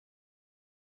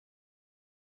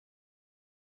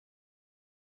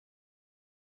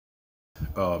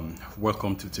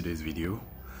Welcome to today's video.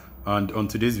 And on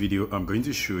today's video I'm going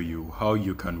to show you how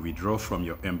you can withdraw from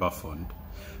your Ember Fund.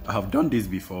 I have done this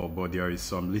before, but there is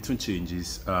some little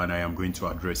changes and I am going to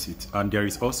address it. And there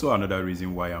is also another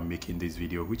reason why I'm making this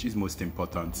video, which is most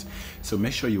important, so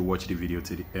make sure you watch the video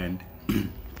to the end.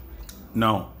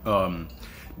 Now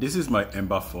this is my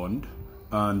Ember Fund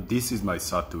and this is my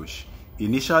Satoshi.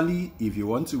 Initially, if you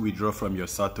want to withdraw from your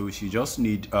Satoshi, you just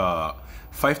need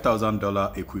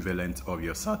 $5,000 equivalent of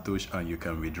your Satoshi and you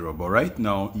can withdraw. But right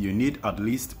now, you need at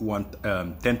least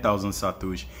 10,000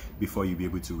 Satoshi before you'll be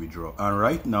able to withdraw. And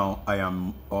right now, I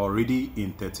am already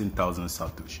in 13,000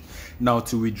 Satoshi. Now,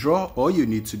 to withdraw, all you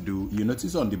need to do, you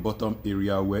notice on the bottom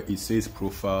area where it says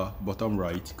profile, bottom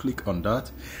right, click on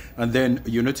that. And then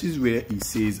you notice where it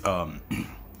says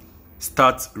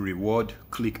start reward,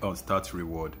 click on start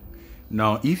reward.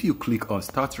 Now, if you click on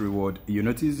start reward, you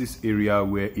notice this area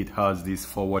where it has this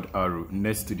forward arrow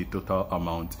next to the total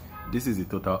amount. This is the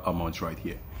total amount right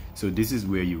here. So this is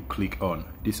where you click on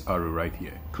this arrow right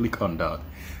here. Click on that.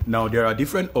 Now, there are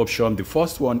different options. The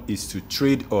first one is to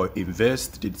trade or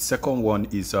invest. The second one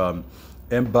is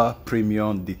Ember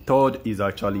Premium. The third is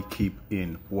actually keep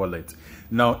in wallet.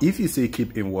 Now, if you say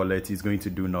keep in wallet, it's going to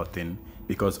do nothing,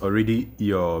 because already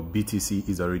your BTC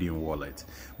is already in wallet.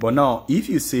 But now if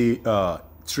you say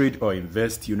trade or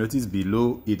invest, you notice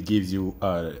below it gives you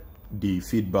the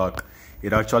feedback.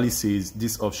 It actually says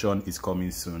this option is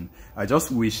coming soon. I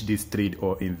just wish this trade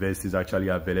or invest is actually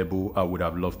available. I would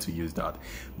have loved to use that.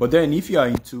 But then if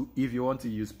you want to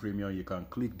use premium, you can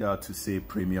click that to say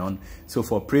premium. So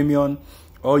for premium,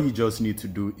 all you just need to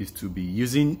do is to be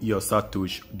using your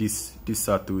Satoshi, this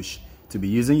Satoshi, to be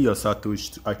using your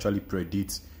Satoshi to actually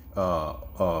predict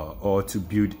or to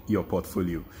build your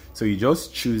portfolio. So you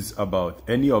just choose about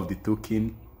any of the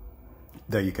token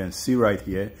that you can see right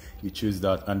here. You choose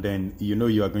that, and then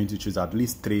you are going to choose at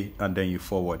least 3, and then you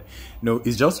forward. No,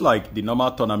 it's just like the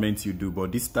normal tournament you do,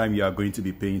 but this time you are going to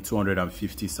be paying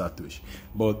 250 Satoshi.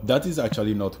 But that is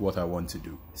actually not what I want to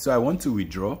do. So I want to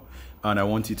withdraw, and I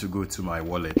want it to go to my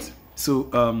wallet. So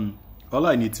all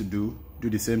I need to do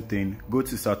the same thing, go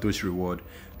to Satoshi reward,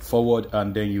 forward,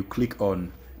 and then you click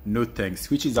on no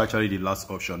thanks, which is actually the last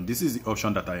option. This is the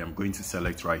option that I am going to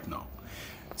select right now.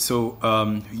 So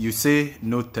you say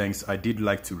no thanks, I did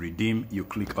like to redeem. You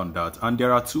click on that, and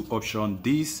there are 2 options,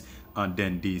 this and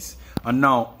then this. And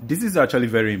now this is actually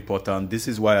very important. This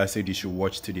is why I said you should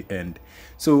watch to the end.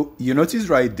 So you notice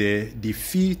right there the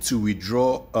fee to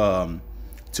withdraw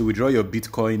your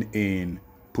Bitcoin in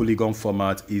Polygon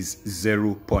format is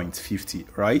 0.50,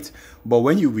 right? But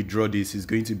when you withdraw this, it's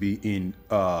going to be in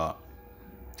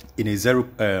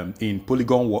in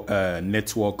Polygon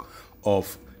network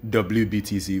of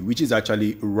WBTC, which is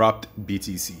actually wrapped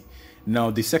BTC.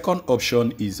 Now the second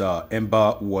option is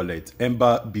Ember wallet,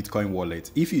 Ember Bitcoin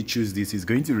wallet. If you choose this, it's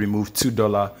going to remove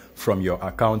 $2 from your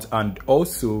account, and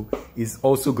also is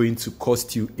also going to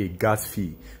cost you a gas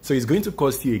fee. So it's going to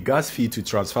cost you a gas fee to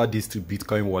transfer this to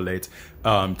Bitcoin wallet,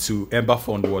 to Ember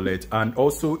Fund wallet, and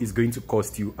also it's going to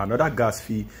cost you another gas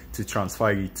fee to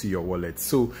transfer it to your wallet.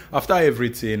 So after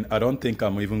everything, I don't think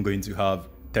I'm even going to have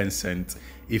 10 cents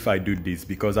if I do this,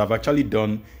 because I've actually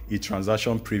done a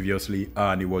transaction previously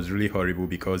and it was really horrible,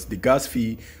 because the gas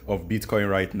fee of Bitcoin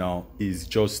right now is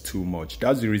just too much.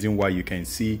 That's the reason why you can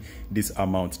see this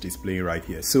amount displaying right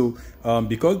here. So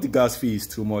because the gas fee is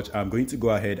too much, I'm going to go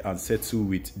ahead and settle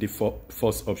with the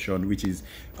first option, which is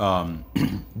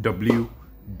WB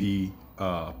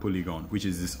Polygon, which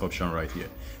is this option right here.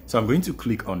 So I'm going to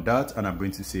click on that and I'm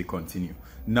going to say continue.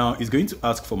 Now it's going to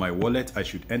ask for my wallet. I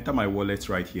should enter my wallet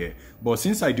right here, but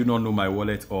since I do not know my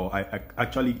wallet, or I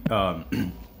actually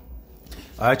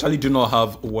do not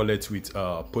have a wallet with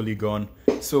Polygon,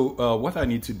 so what I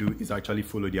need to do is actually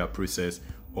follow their process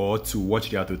or to watch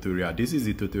their tutorial. This is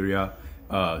the tutorial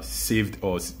saved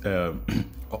or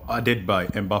added by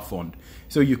Ember Fund.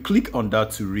 So you click on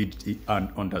that to read it and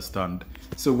understand.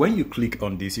 So when you click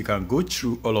on this, you can go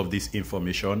through all of this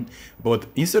information, but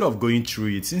instead of going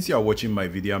through it, since you are watching my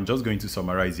video, I'm just going to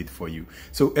summarize it for you.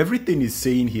 So everything is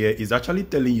saying here is actually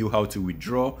telling you how to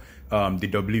withdraw the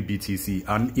WBTC,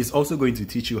 and it's also going to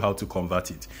teach you how to convert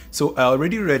it. So I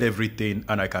already read everything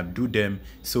and I can do them,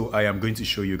 so I am going to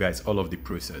show you guys all of the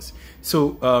process.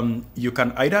 So you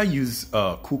can either use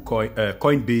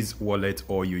Coinbase wallet,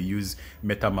 or you use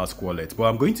MetaMask wallet, but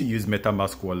I'm going to use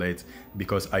MetaMask wallet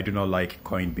because I do not like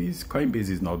Coinbase. Coinbase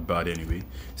is not bad anyway.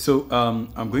 So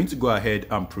I'm going to go ahead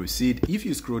and proceed. If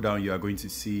you scroll down, you are going to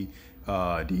see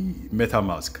the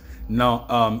MetaMask. Now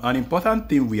an important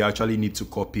thing we actually need to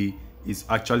copy is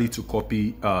actually to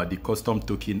copy the custom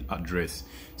token address.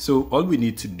 So all we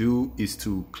need to do is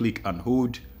to click and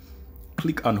hold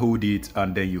it,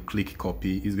 and then you click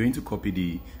copy. It's going to copy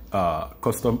the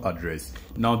custom address.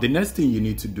 Now the next thing you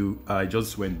need to do, I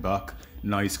just went back.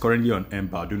 Now it's currently on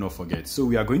Ember, do not forget. So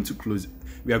we are going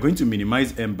to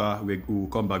minimize Ember. We will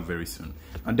come back very soon,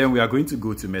 and then we are going to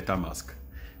go to MetaMask.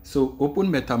 So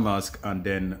open MetaMask, and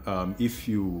then if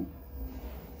you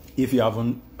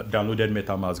haven't downloaded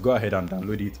MetaMask, go ahead and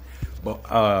download it. But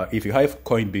if you have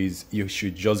Coinbase, you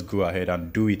should just go ahead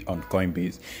and do it on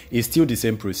Coinbase. It's still the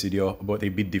same procedure, but a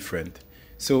bit different.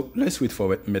 So let's wait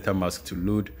for MetaMask to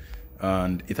load,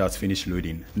 and it has finished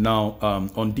loading. Now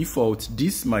on default,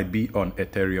 this might be on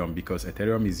Ethereum because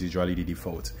Ethereum is usually the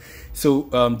default. So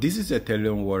this is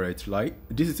Ethereum wallet, right?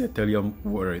 This is Ethereum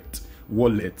wallet.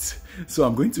 So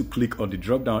I'm going to click on the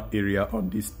drop down area on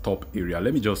this top area.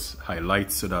 Let me just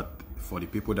highlight so that for the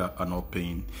people that are not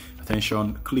paying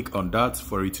attention, click on that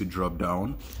for it to drop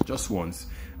down just once,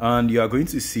 and you are going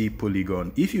to see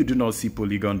Polygon. If you do not see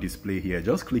Polygon display here,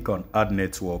 just click on add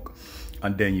network,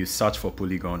 and then you search for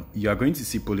Polygon. You are going to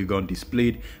see Polygon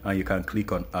displayed, and you can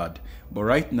click on add. But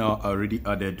right now I already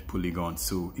added Polygon,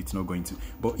 so it's not going to.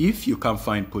 But if you can't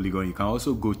find Polygon, you can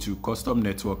also go to custom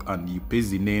network and you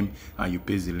paste the name and you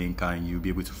paste the link, and you'll be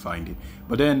able to find it.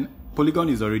 But then Polygon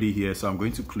is already here, so I'm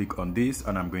going to click on this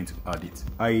and I'm going to add it.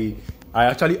 I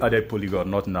actually added Polygon,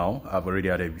 not now. I've already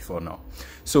added before now.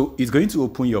 So it's going to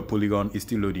open your Polygon. It's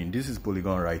still loading. This is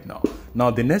Polygon right now.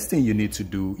 Now the next thing you need to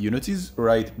do, you notice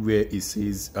right where it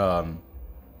says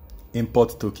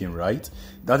import token, right?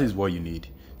 That is what you need.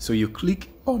 So you click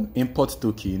on import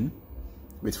token.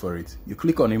 Wait for it. You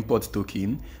click on import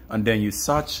token, and then you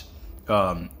search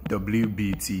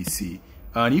WBTC.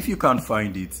 And if you can't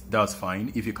find it, that's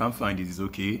fine. If you can't find it, it's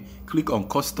okay. Click on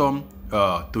custom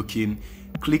token,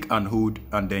 click and hold,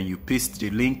 and then you paste the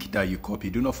link that you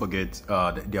copied. Do not forget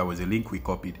that there was a link we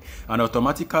copied, and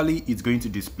automatically it's going to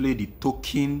display the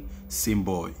token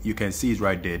symbol. You can see it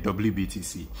right there,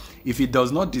 WBTC. If it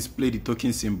does not display the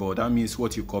token symbol, that means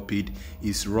what you copied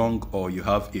is wrong, or you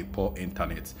have a poor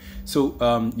internet. So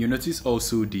you notice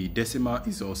also the decimal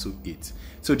is also 8.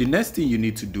 So the next thing you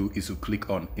need to do is to click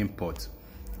on import.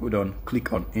 Hold on,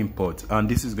 click on import, and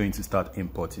this is going to start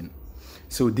importing.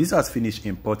 So this has finished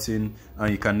importing,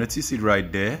 and you can notice it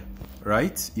right there,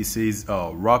 right? It says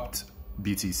wrapped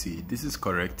BTC. This is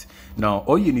correct. Now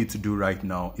all you need to do right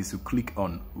now is to click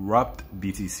on wrapped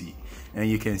BTC, and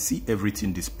you can see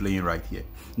everything displaying right here.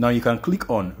 Now you can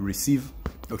click on receive.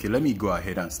 Okay, let me go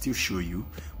ahead and still show you.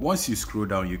 Once you scroll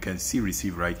down, you can see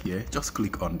receive right here. Just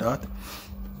click on that,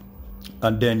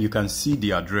 and then you can see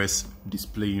the address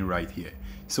displaying right here.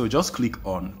 So just click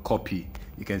on copy.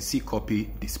 You can see copy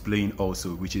displaying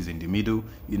also, which is in the middle.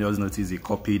 You just notice he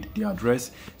copied the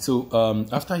address. So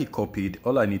after he copied,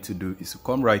 all I need to do is to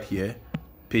come right here,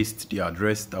 paste the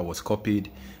address that was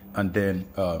copied, and then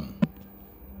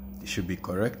it should be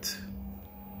correct.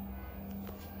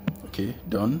 Okay,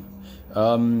 done.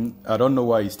 I don't know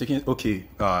why it's taking. Okay,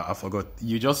 I forgot.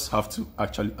 You just have to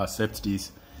actually accept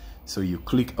this. So you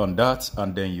click on that,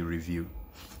 and then you review.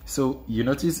 So you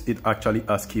notice it actually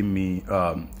asking me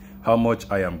how much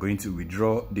I am going to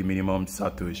withdraw the minimum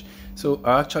Satoshi. So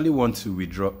I actually want to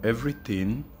withdraw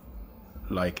everything,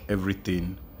 like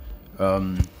everything.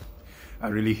 I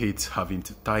really hate having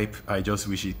to type. I just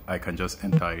wish I can just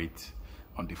enter it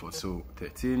on default. So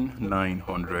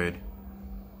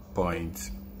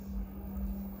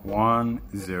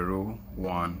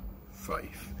 13,900.1015.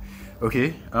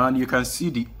 Okay, and you can see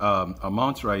the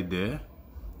amount right there.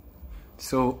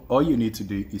 So all you need to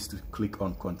do is to click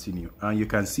on continue, and you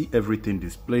can see everything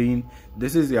displaying.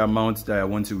 This is the amount that I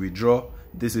want to withdraw.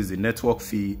 This is the network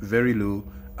fee, very low,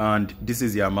 and this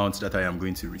is the amount that I am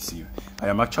going to receive. I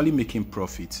am actually making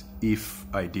profit if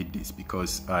I did this,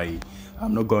 because I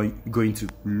am not going to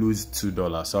lose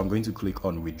 $2. So I'm going to click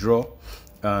on withdraw,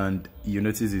 and you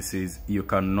notice it says you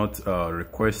cannot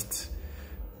request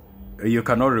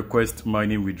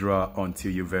mining withdrawal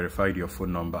until you verified your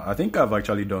phone number. I think I've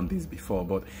actually done this before,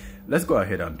 but let's go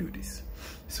ahead and do this.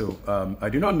 So I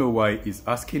do not know why it's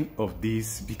asking of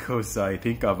this, because I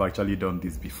think I've actually done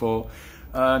this before.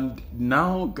 And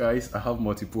now, guys, I have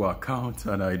multiple accounts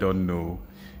and I don't know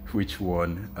which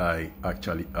one I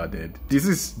actually added. This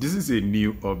is a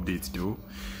new update though.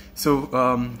 So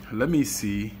let me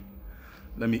see.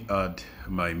 Let me add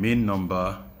my main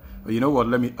number. You know what?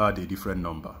 Let me add a different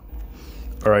number.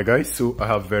 All right, guys, so I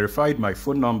have verified my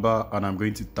phone number, and I'm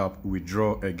going to tap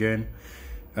withdraw again,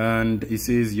 and it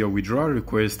says your withdrawal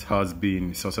request has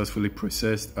been successfully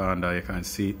processed, and I can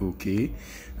say okay.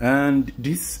 and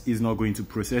this is not going to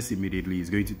process immediately. It's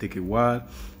going to take a while,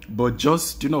 but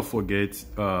just do not forget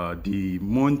the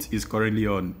month is currently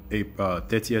on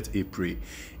 30th April.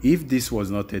 If this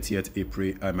was not 30th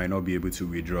April, I might not be able to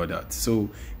withdraw that. So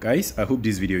guys, I hope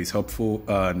this video is helpful,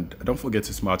 and don't forget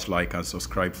to smash like and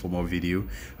subscribe for more video.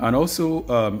 And also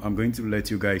I'm going to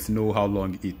let you guys know how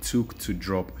long it took to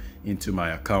drop into my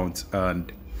account,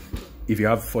 and if you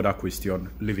have further question,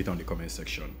 leave it on the comment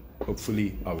section.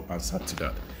 Hopefully I will answer to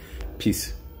that.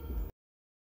 Peace.